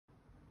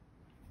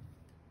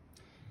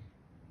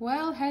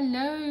Well,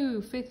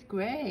 hello, fifth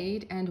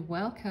grade, and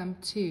welcome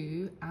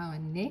to our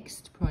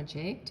next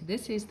project.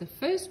 This is the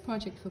first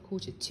project for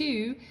quarter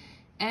 2,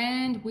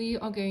 and we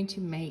are going to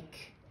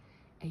make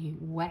a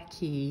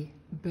wacky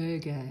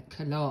burger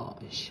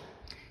collage.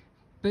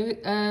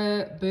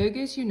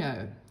 Burgers, you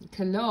know,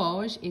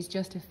 collage is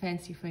just a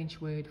fancy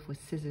French word for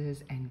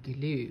scissors and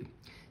glue.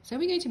 So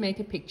we're going to make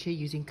a picture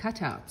using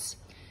cutouts.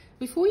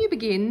 Before you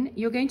begin,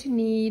 you're going to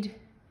need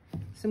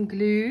some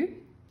glue.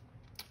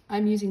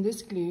 I'm using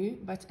this glue,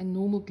 but a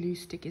normal glue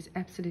stick is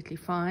absolutely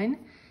fine.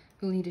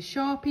 You'll need a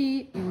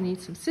Sharpie, you'll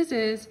need some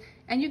scissors,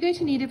 and you're going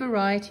to need a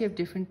variety of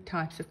different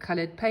types of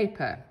colored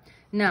paper.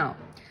 Now,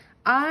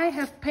 I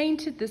have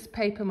painted this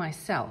paper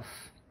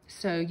myself,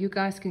 so you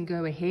guys can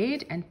go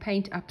ahead and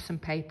paint up some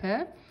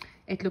paper.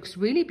 It looks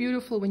really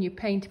beautiful when you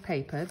paint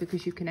paper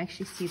because you can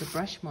actually see the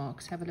brush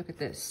marks. Have a look at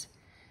this.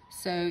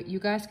 So you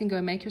guys can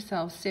go make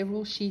yourselves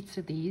several sheets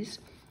of these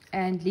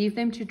and leave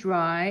them to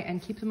dry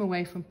and keep them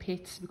away from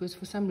pets, because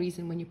for some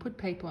reason when you put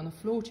paper on the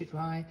floor to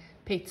dry,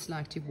 pets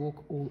like to walk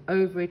all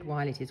over it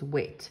while it is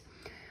wet.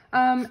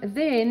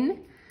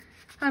 Then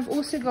I've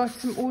also got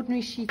some ordinary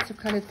sheets of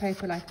colored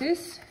paper like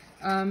this.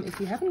 If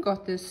you haven't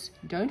got this,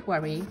 don't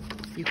worry,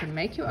 you can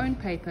make your own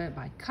paper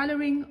by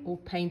coloring or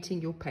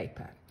painting your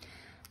paper.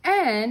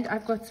 And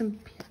I've got some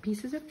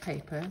pieces of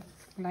paper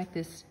like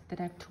this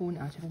that I've torn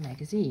out of a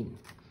magazine.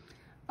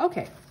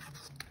 Okay,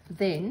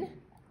 then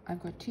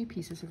I've got 2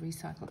 pieces of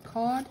recycled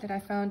card that I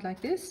found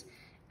like this,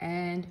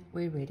 and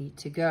we're ready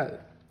to go.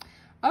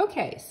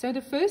 Okay, so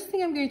the first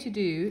thing I'm going to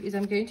do is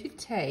I'm going to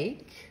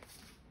take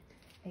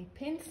a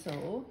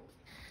pencil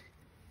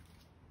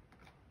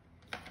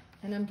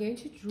and I'm going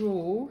to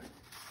draw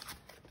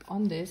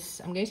on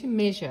this. I'm going to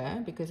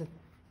measure because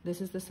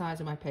this is the size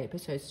of my paper,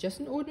 so it's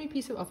just an ordinary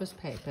piece of office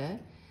paper.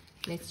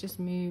 Let's just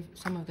move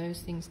some of those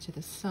things to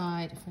the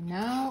side for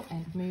now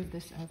and move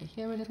this over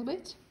here a little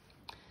bit.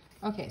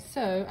 Okay,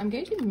 so I'm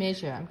going to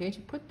measure. I'm going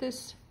to put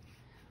this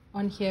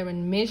on here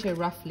and measure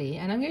roughly,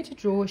 and I'm going to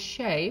draw a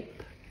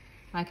shape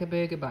like a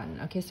burger bun.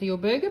 Okay, so your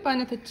burger bun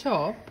at the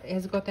top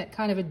has got that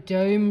kind of a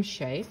dome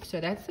shape,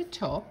 so that's the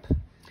top.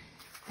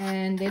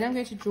 And then I'm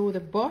going to draw the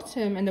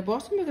bottom, and the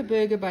bottom of the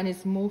burger bun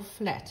is more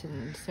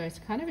flattened, so it's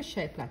kind of a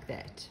shape like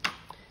that.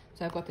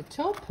 So I've got the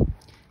top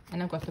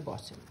and I've got the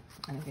bottom.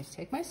 And I'm going to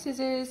take my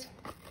scissors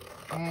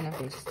and I'm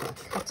going to start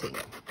cutting.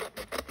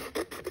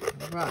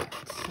 Right,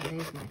 so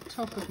there's my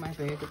top of my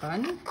burger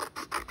bun.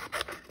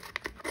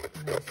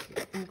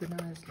 Nicely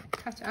organized, like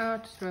cut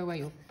out, throw away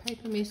your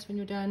paper mess when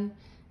you're done,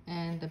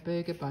 and the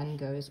burger bun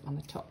goes on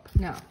the top.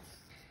 Now,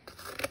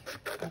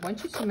 I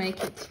want you to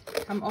make it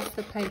come off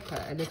the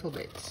paper a little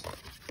bit,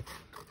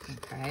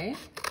 okay?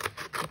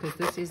 Because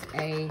this is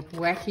a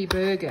wacky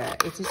burger.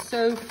 It is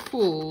so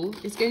full,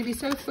 it's going to be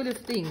so full of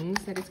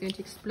things that it's going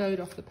to explode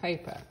off the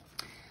paper.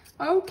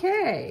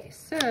 Okay,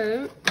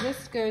 so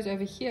this goes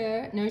over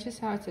here. Notice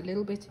how it's a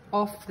little bit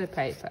off the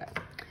paper.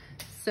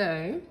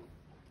 So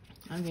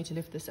I'm going to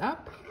lift this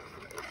up,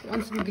 put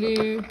on some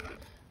glue.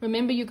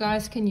 Remember, you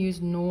guys can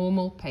use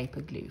normal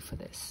paper glue for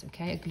this,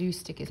 okay? A glue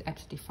stick is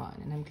absolutely fine,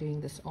 and I'm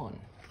gluing this on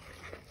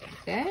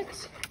like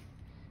that.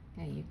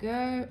 There you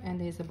go,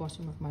 and there's the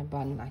bottom of my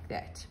bun like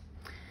that.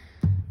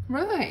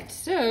 Right,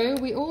 so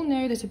we all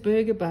know that a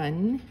burger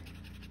bun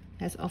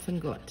has often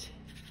got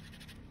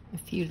a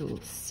few little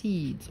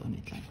seeds on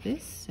it like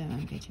this, so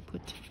I'm going to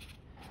put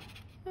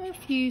a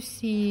few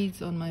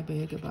seeds on my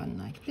burger bun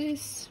like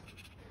this.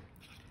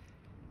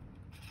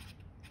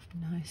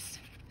 Nice,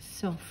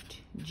 soft,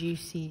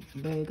 juicy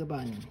burger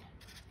bun.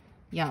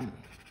 Yum.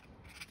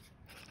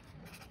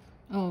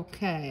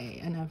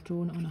 Okay, and I've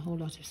drawn on a whole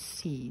lot of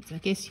seeds. I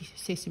guess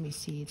sesame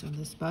seeds on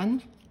this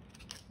bun,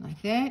 like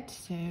that.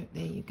 So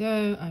there you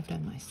go. I've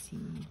done my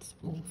seeds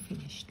all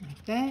finished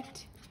like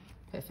that.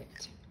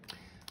 Perfect.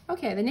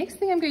 Okay, the next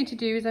thing I'm going to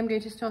do is I'm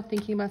going to start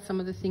thinking about some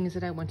of the things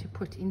that I want to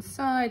put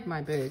inside my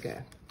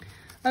burger.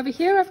 Over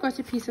here I've got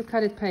a piece of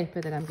colored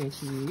paper that I'm going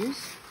to use.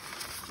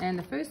 And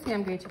the first thing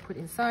I'm going to put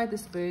inside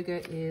this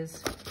burger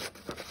is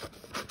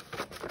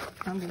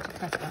I'm going to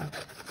cut out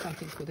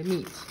something for the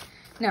meat.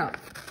 Now,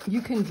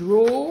 you can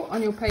draw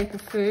on your paper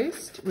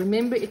first.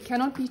 Remember, it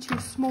cannot be too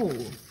small.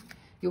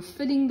 You're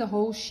filling the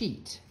whole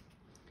sheet.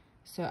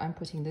 So I'm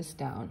putting this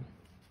down.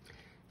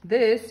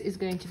 This is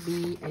going to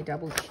be a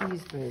double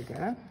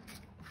cheeseburger,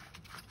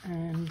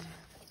 and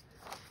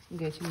I'm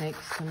going to make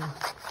some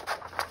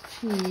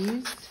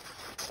cheese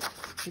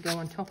to go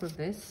on top of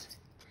this.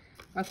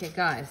 Okay,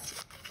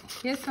 guys,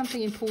 here's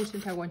something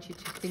important I want you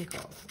to think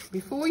of.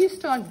 Before you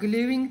start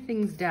gluing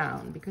things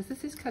down, because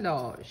this is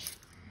collage,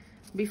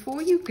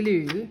 before you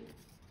glue,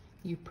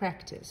 you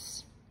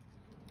practice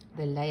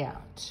the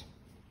layout.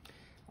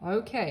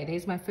 Okay,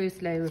 there's my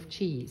first layer of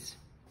cheese.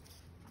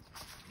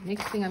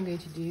 Next thing I'm going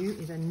to do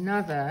is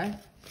another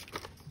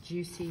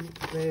juicy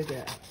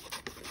burger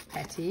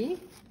patty.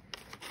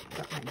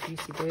 Got my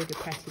juicy burger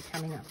patty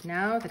coming up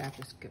now that I've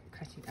just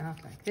cut it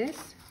out like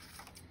this.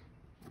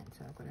 And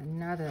so I've got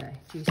another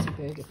juicy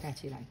burger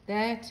patty like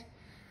that.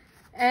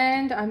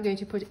 And I'm going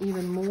to put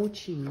even more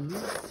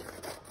cheese.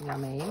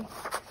 Yummy.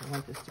 I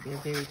want this to be a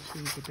very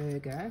cheesy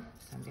burger.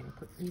 So I'm going to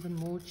put even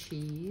more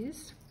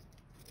cheese.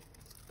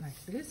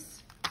 Like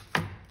this.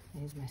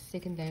 There's my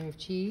second layer of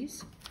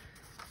cheese.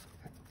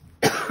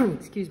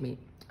 Excuse me.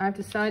 I've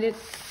decided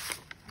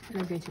that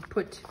I'm going to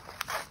put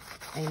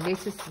a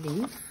lettuce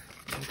leaf.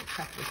 I'm going to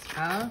cut this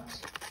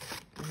out.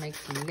 Make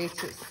some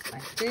lettuce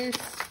like this.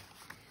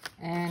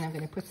 And I'm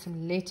going to put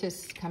some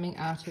lettuce coming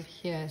out of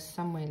here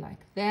somewhere like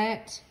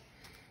that.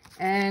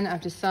 And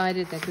I've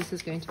decided that this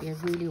is going to be a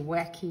really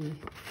wacky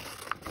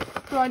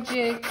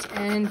project.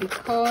 And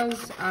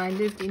because I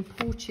lived in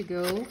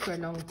Portugal for a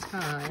long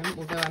time,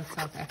 although I'm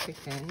South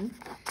African,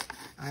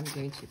 I'm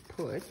going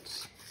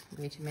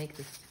to make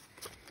this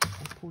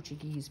a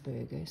Portuguese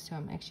burger. So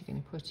I'm actually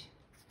going to put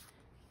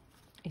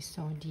a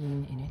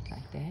sardine in it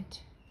like that.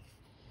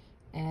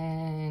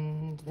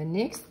 And the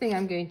next thing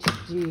I'm going to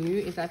do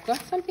is I've got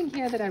something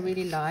here that I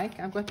really like.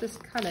 I've got this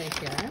color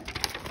here.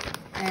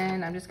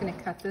 And I'm just going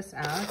to cut this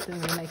out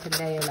and then make a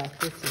layer like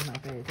this in my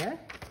burger.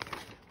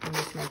 In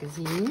this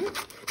magazine.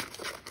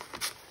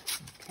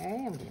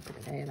 Okay, I'm going to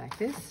put a layer like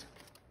this.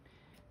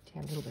 To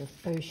have a little bit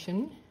of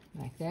ocean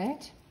like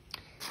that.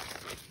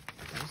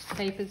 Those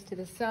papers to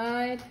the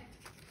side.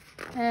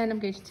 And I'm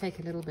going to take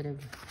a little bit of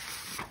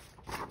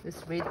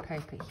this red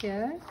paper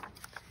here.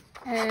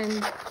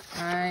 And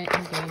I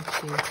am going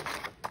to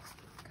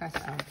cut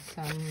out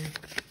some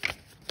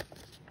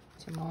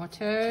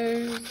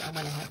tomatoes. I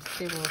want to have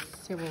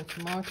several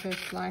tomato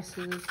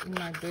slices in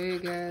my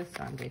burger.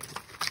 So I'm going to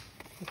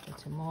put the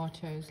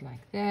tomatoes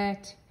like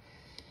that.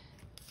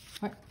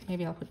 Right,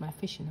 maybe I'll put my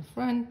fish in the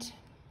front.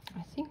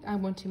 I think I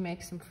want to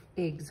make some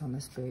eggs on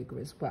this burger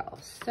as well.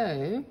 So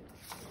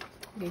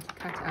I'm going to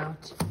cut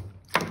out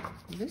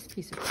this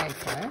piece of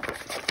paper.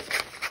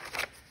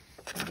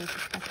 I'm going to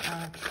cut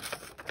out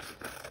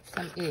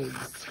some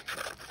eggs,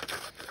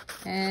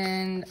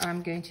 and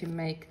I'm going to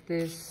make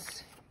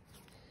this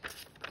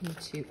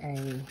into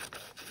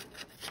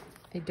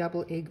a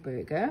double egg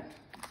burger.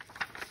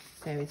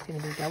 So it's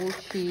going to be double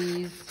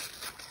cheese,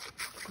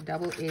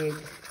 double egg,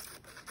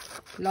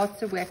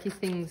 lots of wacky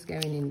things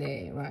going in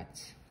there,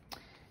 right?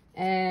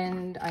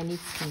 And I need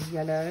some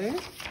yellow,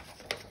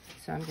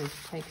 so I'm going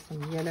to take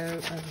some yellow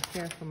over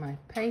here for my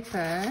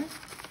paper.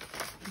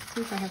 Let's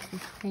see if I have some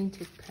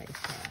painted paper.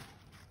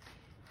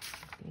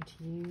 Going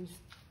to use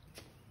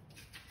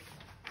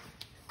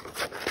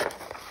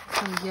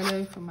some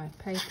yellow for my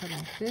paper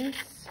like this.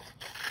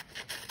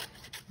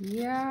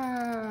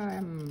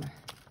 Yum!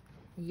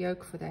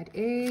 Yolk for that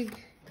egg.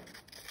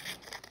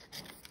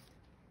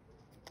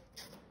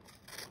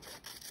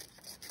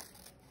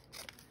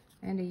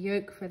 And a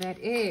yolk for that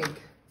egg.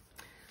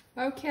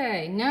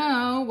 Okay,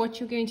 now what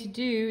you're going to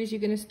do is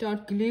you're going to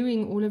start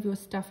gluing all of your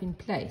stuff in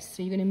place.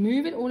 So you're going to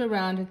move it all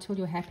around until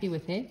you're happy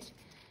with it.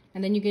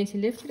 And then you're going to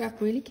lift it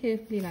up really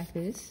carefully like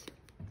this.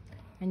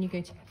 And you're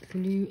going to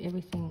glue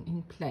everything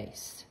in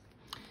place.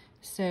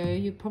 So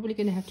you're probably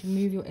going to have to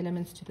move your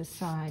elements to the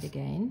side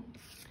again.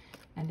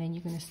 And then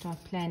you're going to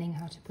start planning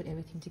how to put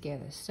everything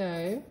together.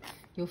 So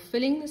you're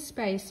filling the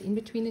space in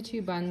between the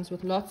two buns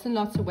with lots and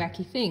lots of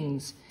wacky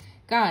things.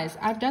 Guys,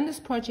 I've done this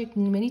project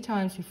many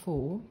times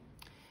before.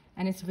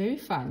 And it's very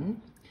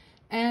fun.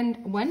 And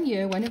one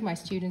year, one of my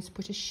students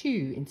put a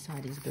shoe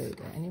inside his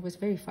burger. And it was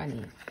very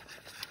funny.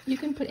 You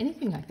can put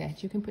anything like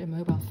that. You can put a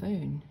mobile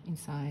phone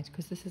inside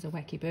because this is a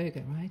wacky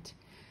burger, right?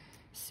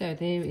 So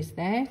there is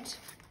that.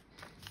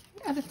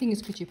 What other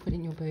things could you put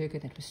in your burger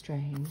that was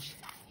strange?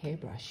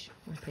 Hairbrush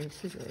or a pair of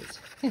scissors.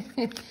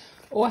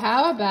 Or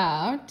how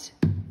about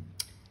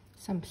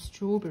some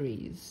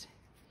strawberries?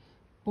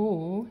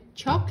 Or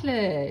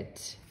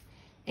chocolate.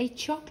 A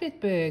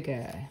chocolate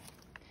burger.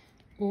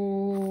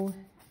 Or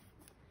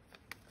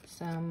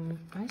some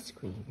ice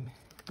cream.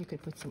 You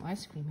could put some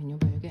ice cream in your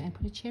burger and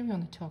put a cherry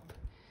on the top.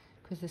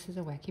 Because this is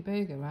a wacky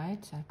burger,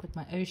 right? So I put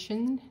my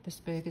ocean.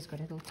 This burger's got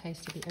a little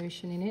taste of the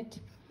ocean in it.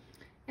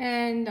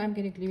 And I'm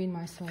going to glue in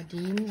my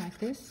sardine like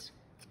this.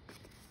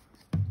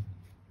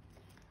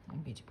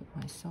 I'm going to put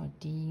my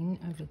sardine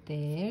over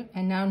there.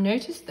 And now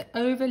notice the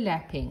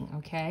overlapping,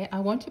 okay? I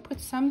want to put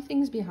some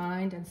things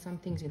behind and some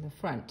things in the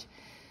front.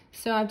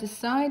 So I've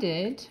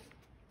decided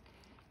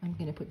I'm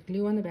going to put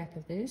glue on the back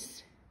of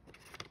this.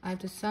 I've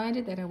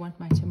decided that I want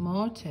my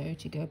tomato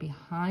to go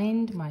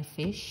behind my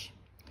fish.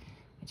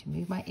 I'm going to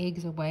move my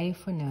eggs away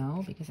for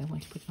now because I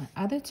want to put my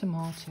other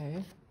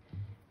tomato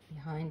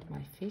behind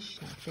my fish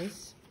like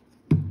this.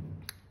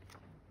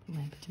 Put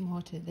my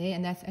tomato there,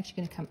 and that's actually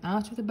going to come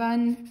out of the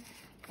bun.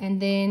 And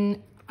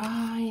then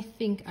I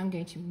think I'm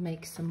going to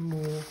make some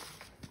more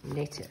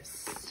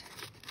lettuce.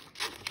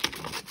 I'm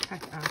going to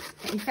cut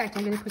out. In fact,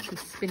 I'm going to put some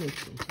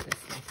spinach into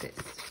this like this.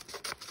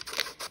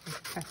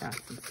 Cut out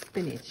some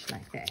spinach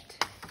like that.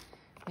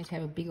 I'm going to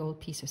have a big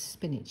old piece of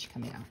spinach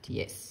coming out,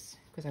 yes,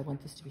 because I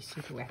want this to be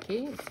super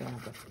wacky. So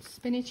I've got some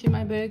spinach in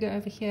my burger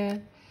over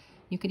here.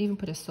 You could even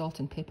put a salt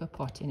and pepper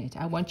pot in it.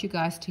 I want you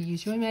guys to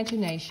use your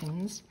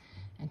imaginations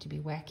and to be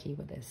wacky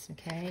with this,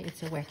 okay?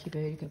 It's a wacky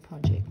burger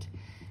project.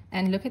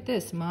 And look at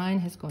this. Mine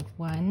has got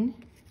 1,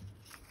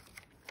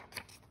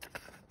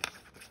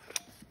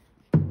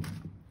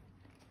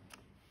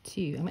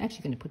 2. I'm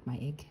actually going to put my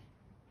egg.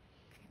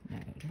 No,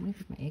 I don't want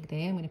to put my egg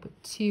there. I'm going to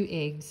put 2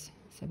 eggs.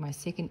 So my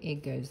second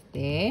egg goes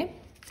there.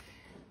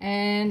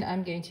 And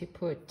I'm going to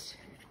put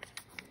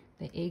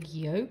the egg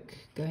yolk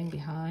going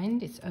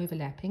behind. It's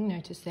overlapping,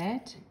 notice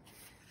that.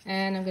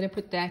 And I'm going to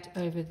put that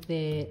over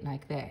there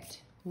like that.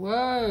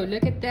 Whoa,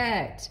 look at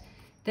that.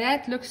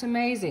 That looks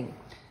amazing.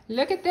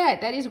 Look at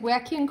that. That is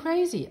wacky and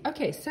crazy.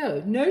 Okay,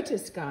 so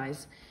notice,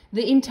 guys,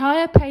 the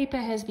entire paper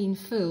has been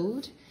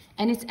filled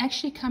and it's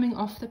actually coming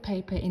off the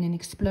paper in an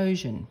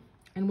explosion.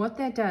 And what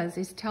that does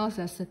is tells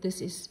us that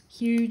this is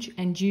huge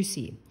and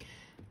juicy.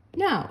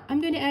 Now,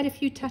 I'm going to add a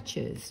few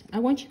touches. I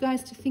want you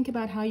guys to think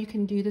about how you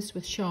can do this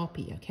with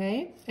Sharpie,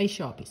 okay? A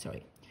Sharpie,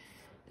 sorry.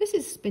 This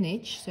is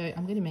spinach, so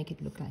I'm going to make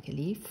it look like a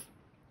leaf.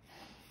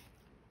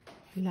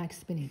 You like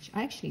spinach?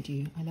 I actually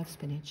do. I love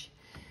spinach.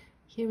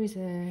 Here is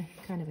a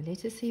kind of a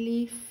lettucey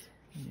leaf.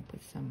 I'm going to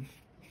put some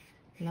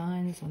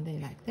lines on there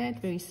like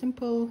that. Very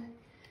simple.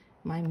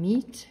 My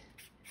meat.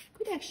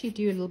 Could actually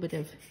do a little bit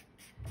of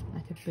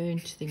like a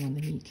burnt thing on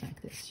the meat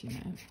like this, you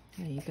know.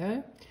 There you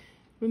go.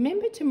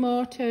 Remember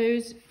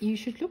tomatoes, you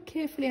should look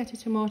carefully at a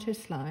tomato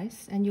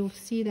slice and you'll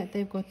see that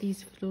they've got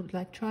these little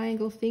like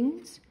triangle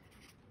things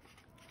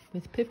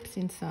with pips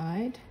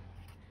inside.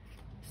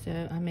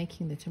 So I'm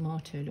making the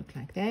tomato look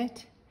like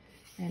that.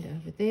 And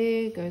over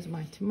there goes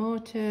my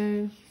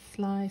tomato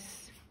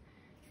slice,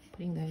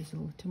 putting those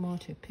little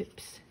tomato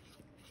pips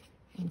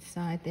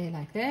inside there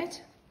like that.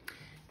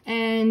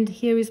 And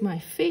here is my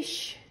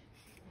fish.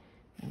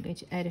 I'm going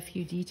to add a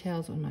few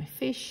details on my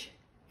fish.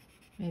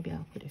 Maybe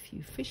I'll put a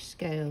few fish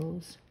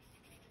scales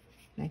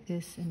like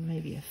this and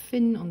maybe a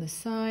fin on the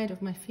side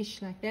of my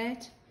fish like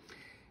that.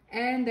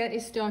 And that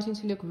is starting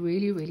to look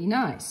really, really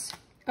nice.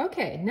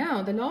 Okay,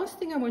 now the last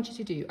thing I want you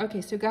to do.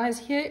 Okay, so guys,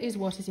 here is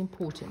what is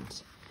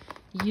important.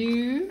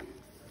 You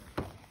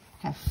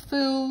have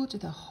filled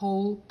the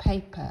whole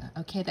paper.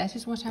 Okay, that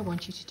is what I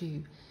want you to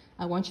do.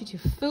 I want you to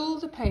fill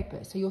the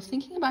paper. So you're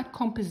thinking about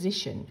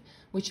composition,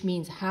 which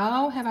means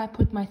how have I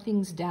put my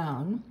things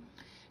down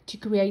to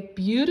create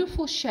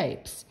beautiful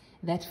shapes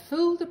that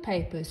fill the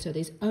paper so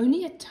there's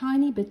only a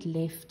tiny bit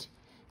left.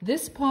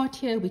 This part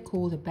here we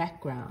call the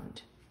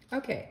background.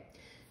 Okay,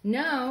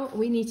 now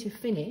we need to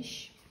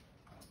finish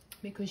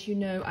because you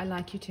know I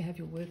like you to have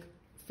your work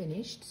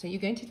finished. So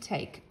you're going to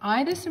take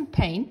either some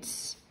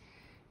paints,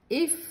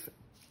 if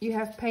you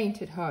have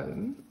paint at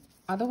home,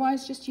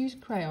 otherwise just use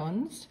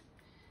crayons.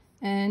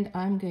 And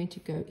I'm going to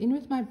go in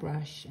with my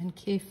brush and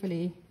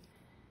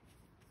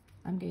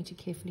I'm going to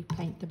carefully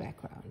paint the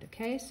background,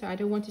 okay? So I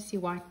don't want to see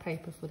white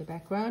paper for the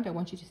background. I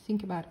want you to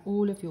think about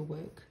all of your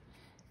work.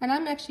 And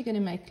I'm actually going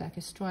to make like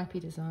a stripy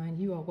design.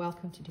 You are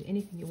welcome to do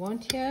anything you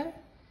want here,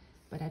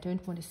 but I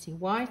don't want to see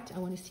white. I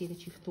want to see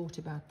that you've thought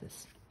about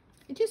this.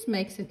 It just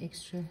makes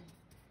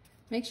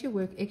your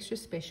work extra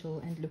special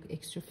and look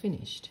extra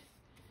finished.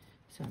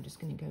 So I'm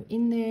just going to go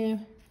in there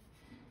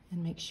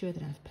and make sure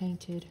that I've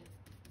painted.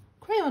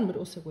 Crayon would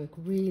also work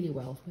really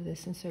well for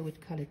this, and so would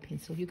colored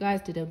pencil. You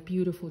guys did a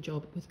beautiful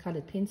job with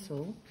colored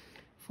pencil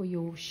for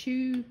your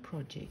shoe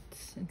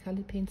projects, and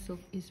colored pencil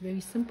is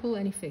very simple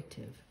and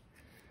effective.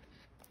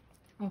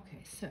 Okay,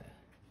 so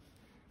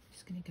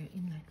just going to go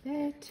in like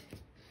that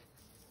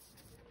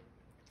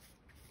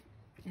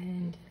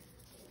and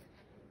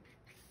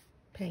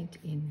paint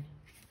in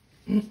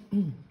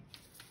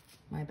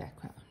my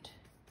background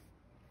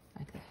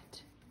like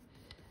that.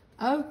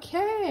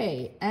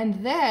 Okay,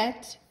 and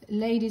that,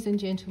 ladies and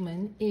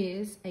gentlemen,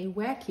 is a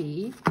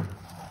wacky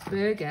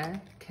burger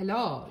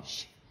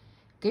collage.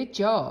 Good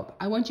job.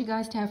 I want you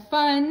guys to have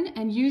fun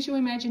and use your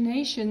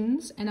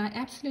imaginations, and I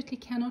absolutely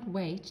cannot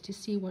wait to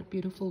see what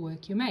beautiful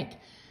work you make.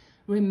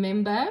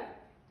 Remember,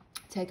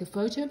 take a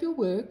photo of your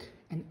work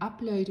and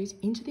upload it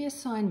into the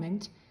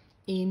assignment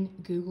in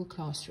Google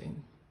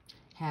Classroom.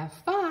 Have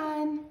fun.